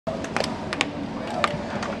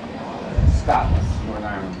Scotland, Northern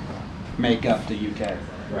Ireland, make up the UK.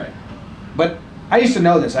 Right. But I used to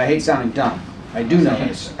know this. I hate sounding dumb. I do know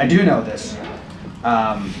this. I do know this.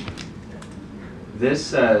 This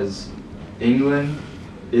says England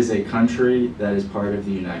is a country that is part of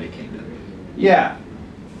the United Kingdom. Yeah.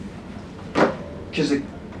 Because the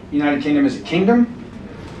United Kingdom is a kingdom?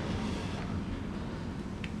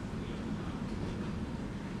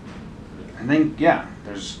 I think, yeah,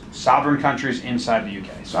 there's sovereign countries inside the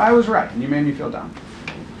UK. So I was right, and you made me feel dumb.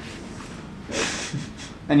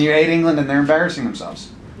 And you hate England, and they're embarrassing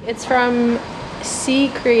themselves. It's from Sea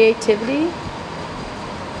Creativity.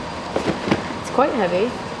 It's quite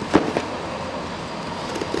heavy.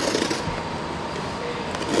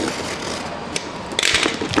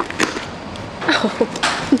 Oh.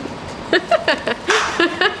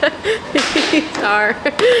 These are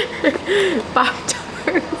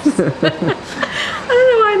Pop-Tarts. I don't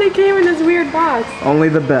know why they came in this weird box. Only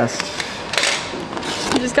the best.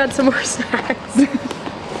 I just got some more snacks.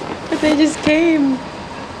 But they just came,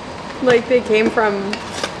 like they came from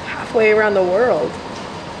halfway around the world.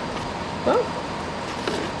 Oh.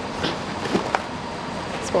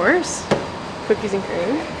 S'mores. Cookies and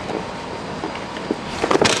cream.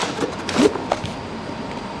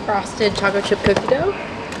 Frosted chocolate chip cookie dough.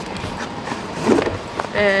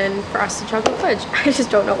 And frosted chocolate fudge. I just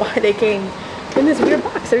don't know why they came in this weird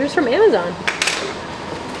box. They're just from Amazon.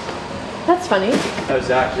 That's funny. Oh,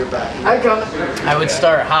 Zach, you're back. I would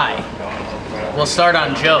start high. We'll start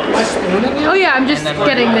on Joe's. Oh yeah, I'm just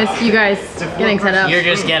getting this, you guys, getting set up. You're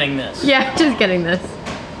just getting this. Yeah, just getting this.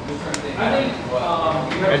 I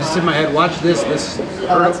just in my head, watch this.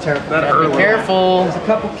 Oh, that's terrible. Be careful. There's a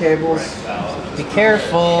couple cables. Be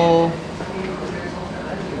careful.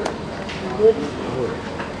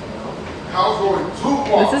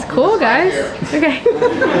 This is cool, guys. Okay.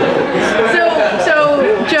 so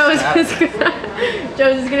Joe's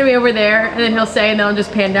is gonna be over there, and then he'll say, and then I'll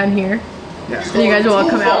just pan down here. Yeah. And you guys will all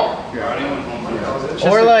come out.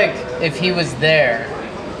 Or like if he was there,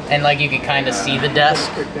 and like you could kind of see the desk,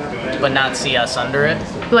 but not see us under it.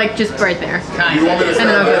 Like just right there. Kind of. And then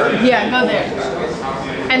I'll go. Yeah, go there.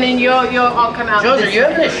 And then you'll all come out. Joe, are you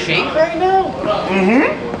having a shake right now? Mm-hmm.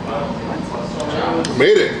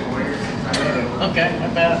 Made it. Okay,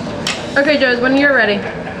 not bad. Okay, Joe's, when you're ready.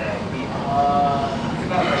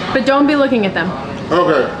 But don't be looking at them.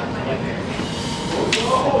 Okay.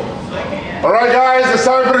 All right, guys, it's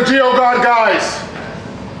time for the Geo God guys.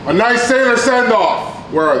 A nice sailor send-off.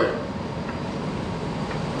 Where are they?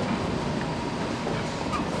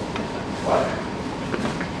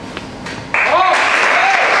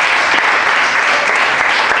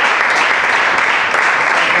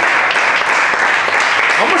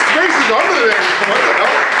 How much space is under there? What the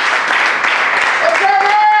hell? Let's go,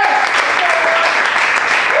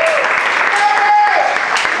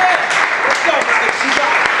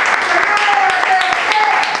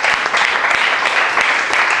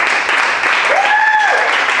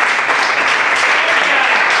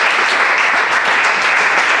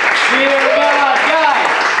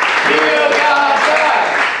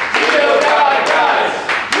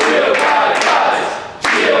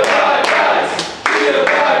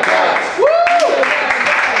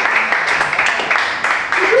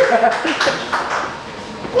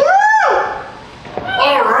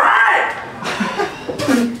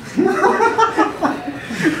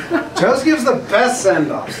 Joe's gives the best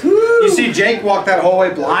send-offs. You see Jake walk that whole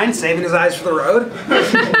way blind, saving his eyes for the road?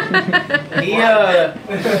 He,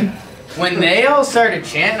 when they all started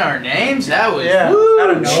chanting our names, that was out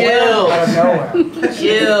of chills. Out of nowhere.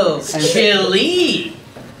 Chills. Chilly.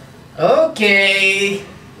 Okay.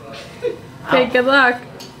 Okay, good luck.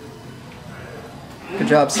 Good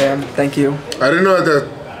job, Sam. Thank you. I didn't know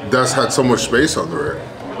that desk had so much space under it.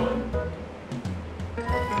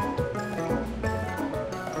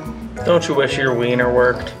 Don't you wish your wiener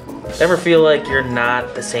worked? Ever feel like you're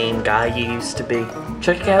not the same guy you used to be?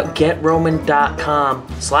 Check out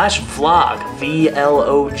GetRoman.com/vlog,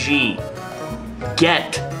 VLOG.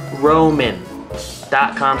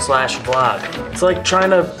 GetRoman.com/vlog. It's like trying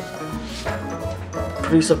to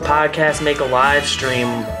produce a podcast, make a live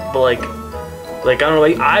stream, but like I don't know,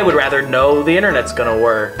 like I would rather know the internet's gonna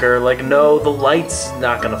work, or like know the light's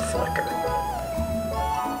not gonna flicker.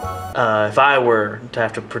 If I were to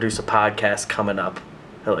have to produce a podcast coming up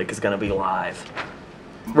that like is gonna be live.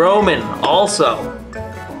 Roman also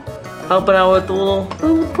helping out with the little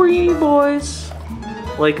preemie boys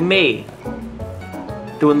like me,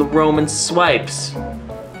 doing the Roman swipes.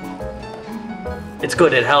 It's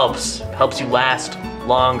good, it helps you last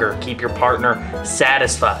longer, keep your partner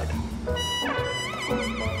satisfied.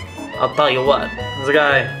 I'll tell you what, there's a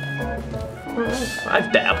guy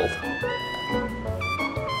I've dabbled.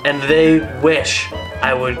 And they wish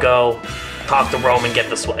I would go talk to Rome and get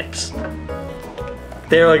the swipes.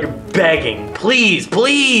 They're like begging, please,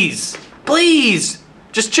 please, please,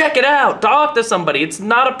 just check it out. Talk to somebody. It's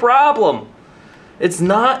not a problem. It's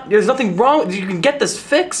not, there's nothing wrong. You can get this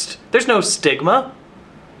fixed. There's no stigma.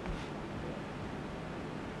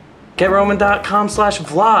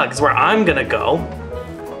 GetRoman.com/vlogs where I'm gonna go.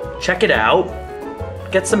 Check it out.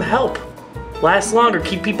 Get some help. Last longer,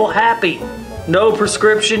 keep people happy. No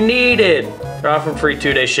prescription needed. They're offering free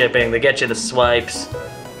 2-day shipping. They get you the swipes.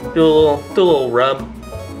 Do a little rub.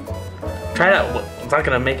 Try it out. It's not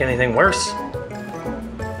gonna make anything worse.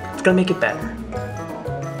 It's gonna make it better.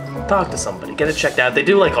 Talk to somebody. Get it checked out. They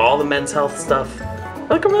do like all the men's health stuff. They're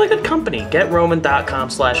like a really good company.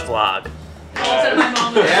 GetRoman.com/vlog.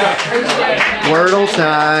 Wordle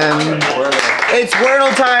time. It's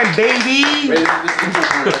Wordle time, baby!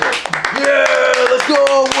 Yeah, let's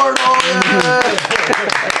go, Wordle!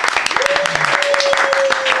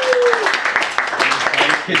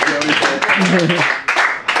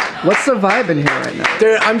 What's the vibe in here right now?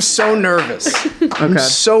 Dude, I'm so nervous. I'm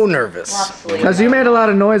so nervous. Cause you made a lot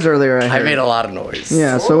of noise earlier. I made a lot of noise.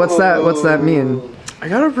 Yeah. So what's that mean? I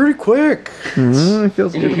got it pretty quick. It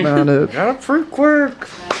feels good about it. I got it pretty quick.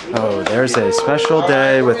 Oh, there's a special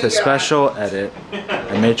day with a special edit.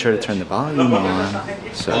 I made sure to turn the volume on.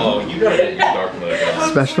 So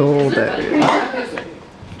Special day.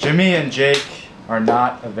 Jimmy and Jake are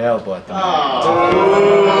not available at the moment.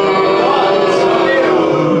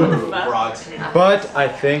 But I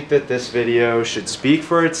think that this video should speak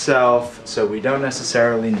for itself, so we don't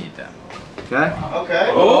necessarily need them. Okay?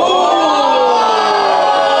 Okay.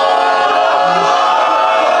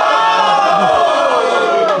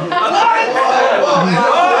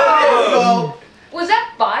 Was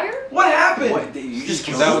that fire? What happened? You just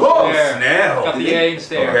killed that Snap. Got the egg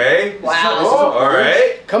stare. Okay. Wow. All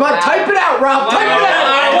right. Come on, type it out, Rob. Type it out. Type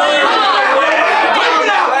it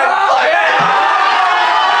out.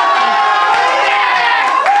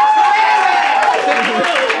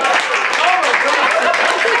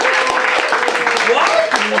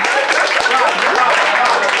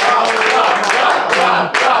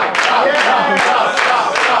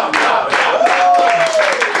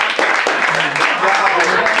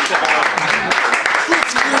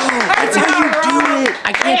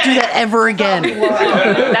 I can't do that ever again.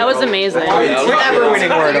 That was amazing. We're never winning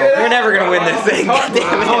Wordle. We're never gonna win this thing. God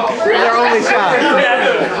damn it. It's our only shot.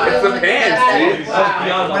 It's the pants, dude.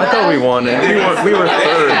 I thought we won, and we were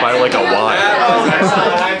third by like a lot.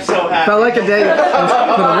 Felt like a day could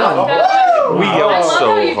have won. We yelled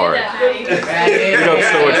so hard. We got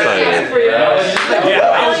so excited.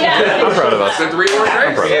 I'm proud of us. The 3 more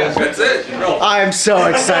drinks. That's it. I'm so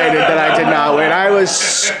excited that I did not win. I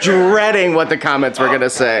was dreading what the comments were gonna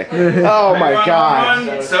say. Oh my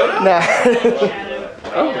god. Soda? Nah. I think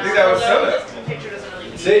that was soda.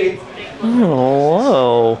 See? Oh,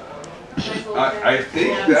 whoa. I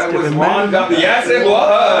think that was Juan. Yes, it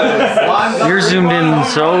was. You're zoomed in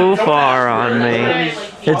so far on me.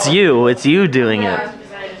 It's you doing it.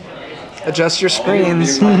 Adjust your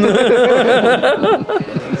screens.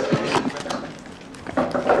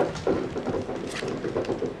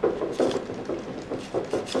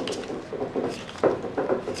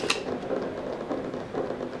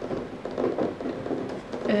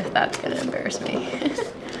 That's gonna embarrass me.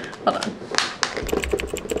 Hold on.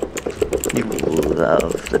 You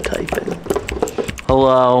love the typing.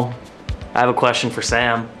 Hello. I have a question for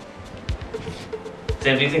Sam.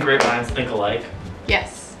 Sam, do you think great minds think alike?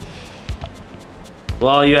 Yes. Well,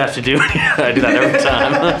 all you have to do, I do that every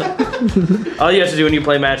time. All you have to do when you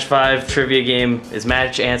play Match 5 trivia game is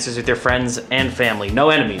match answers with your friends and family. No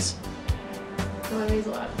enemies. No enemies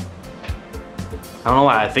allowed. I don't know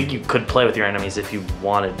why. I think you could play with your enemies if you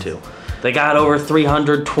wanted to. They got over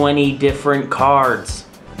 320 different cards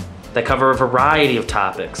that cover a variety of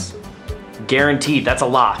topics. Guaranteed, that's a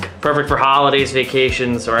lock. Perfect for holidays,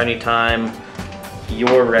 vacations, or any time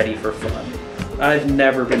you're ready for fun. I've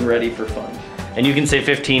never been ready for fun. And you can save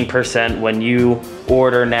 15% when you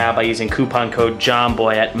order now by using coupon code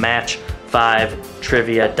JOMBOY at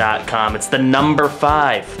match5trivia.com. It's the number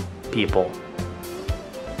 5, people.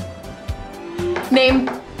 Name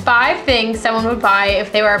 5 things someone would buy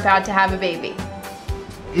if they were about to have a baby.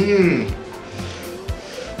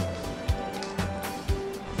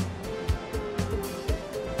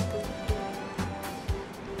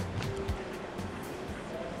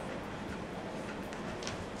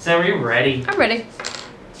 Sam, are you ready? I'm ready.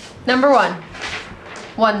 Number 1,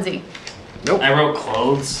 onesie. Nope. I wrote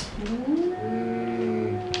clothes.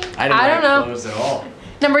 I don't know. Clothes at all.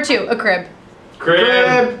 Number 2, a crib.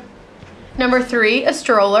 Crib. Number 3, a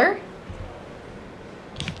stroller.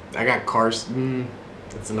 I got cars.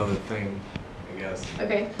 That's another thing, I guess.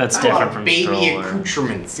 Okay. That's A lot different of from baby stroller.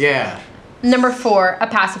 accoutrements. Yeah. Number 4, a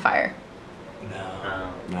pacifier.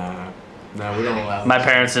 No, we don't allow. My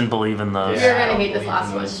parents didn't believe in those. You're gonna hate this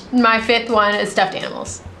last one. My 5th one is stuffed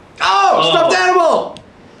animals. Oh, stuffed animal!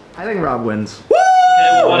 I think Rob wins.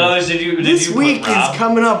 Okay, what others did you This put, week Rob? is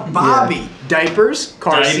coming up, Bobby. Diapers,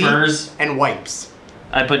 car Diapers. seat, and wipes.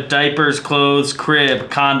 I put diapers, clothes, crib,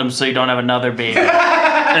 condoms so you don't have another baby.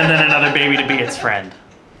 And then another baby to be its friend.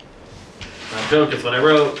 I'm joking, it's what I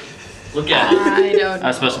wrote. Look at it. I don't know. I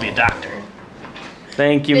was supposed to be a doctor.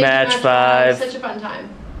 Thank you, Thank Match you, 5. Such a fun time.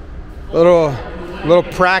 Little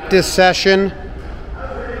practice session.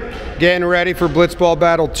 Getting ready for Blitzball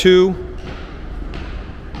Battle 2.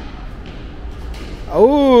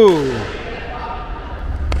 Oh.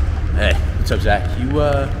 Hey, what's up, Zach? You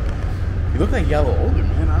look like you got a little older,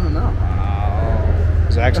 man. I don't know.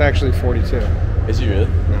 Zach's actually 42. Is he really?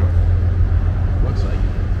 No. Looks like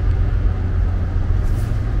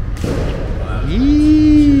it.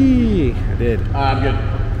 Yee. I did. I'm good.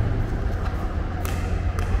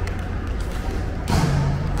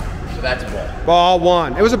 So that's a ball. Ball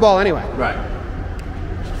 1. It was a ball anyway. Right.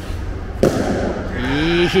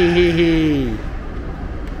 Yee.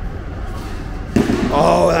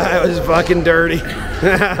 Oh, that was fucking dirty.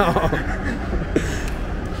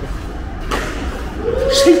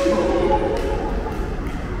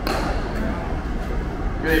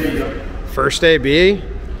 First AB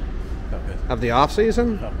of the off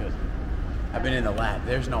season. Felt good. I've been in the lab.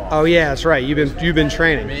 There's no. Oh yeah, that's right. You've been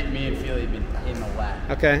training. Me and Feely have been in the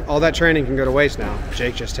lab. Okay, all that training can go to waste now.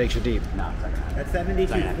 Jake just takes you deep. No, it's not gonna happen. That's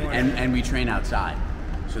 72 And we train outside,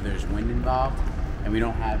 so there's wind involved, and we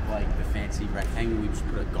don't have like the fancy rectangle. We just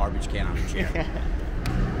put a garbage can on a chair.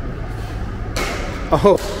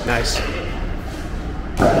 Oh, nice.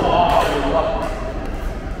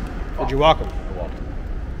 Where'd you walk him?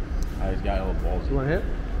 I just got a little balls. You want to hit?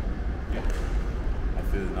 Yep. I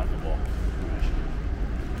threw the knuckleball.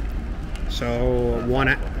 So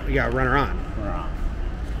you got runner on. Runner on.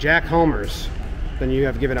 Jack homers, then you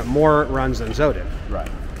have given up more runs than Zoe did. Right.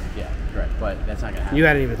 Yeah. Right. But that's not gonna happen. You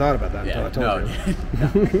hadn't even thought about that Yeah. until I told you.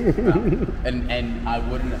 No. And I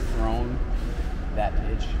wouldn't have thrown that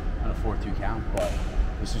pitch on a 4-2 count, but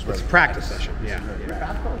this is where It's a practice session. Yeah.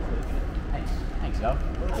 Thanks, yo.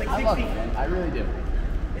 I love it, man. I really do.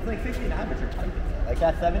 It's like 69, but you're typing it. Like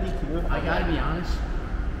that 72. I gotta be honest.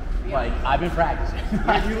 Like I've been practicing.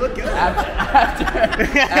 Yeah, you look good. After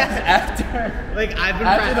like I've been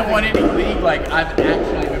after the practicing. 180 league, like I've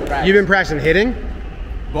actually been practicing. You've been practicing hitting?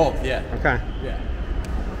 Both, yeah. Okay. Yeah.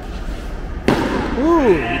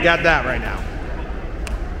 Ooh, you got that right now.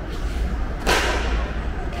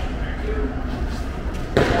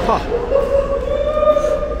 Huh.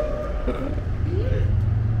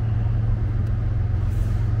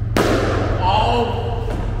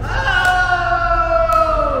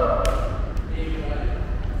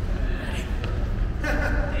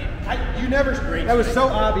 You never. That was so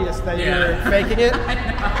obvious that you were faking it.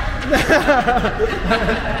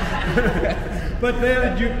 But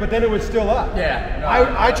then it was still up. Yeah.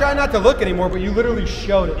 No, I try not to look anymore, but you literally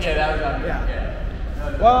showed it. Yeah, that was on me.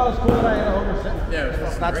 Yeah. Well, it's cool that I had a homer set. Yeah, it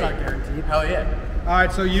was That's great. not guaranteed. Hell yeah. All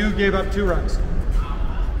right, so you gave up 2 runs.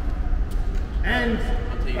 And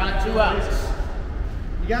Got 2 outs.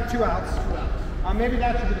 you got 2 outs. Maybe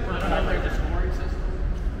that should be the first tiebreaker.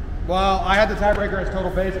 Well, I had the tiebreaker as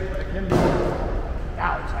total bases, but it can be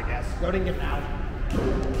outs, I guess. Go didn't get an out.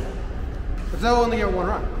 But they'll only get 1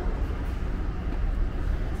 run.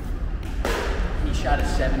 He shot a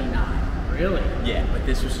 79. Really? Yeah, but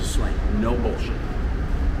this was a swing. No bullshit.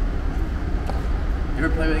 You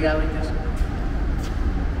ever play with a guy like this?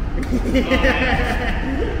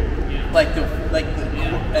 like the,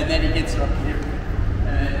 and then he gets up here.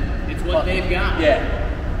 And It's what they've got.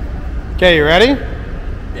 Yeah. Okay, you ready?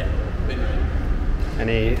 Yeah.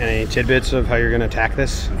 Any tidbits of how you're gonna attack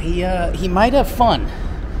this? He might have fun.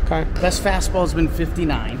 Okay. Best fastball's been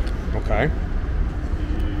 59. Okay.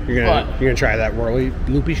 You're gonna try that whirly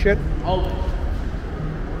loopy shit? Always.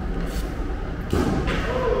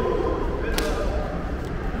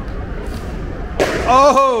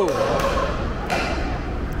 Oh!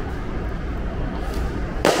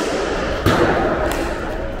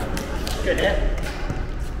 Good hit.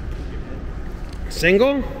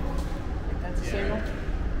 Single? That's a single.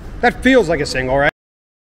 That feels like a single, right?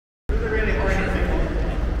 You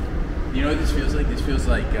know what this feels like? This feels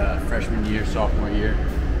like freshman year, sophomore year.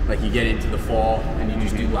 Like you get into the fall and you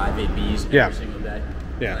just do live ABs every single day.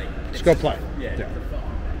 Yeah. Like, Just go play. Yeah. Yeah. It's the fun.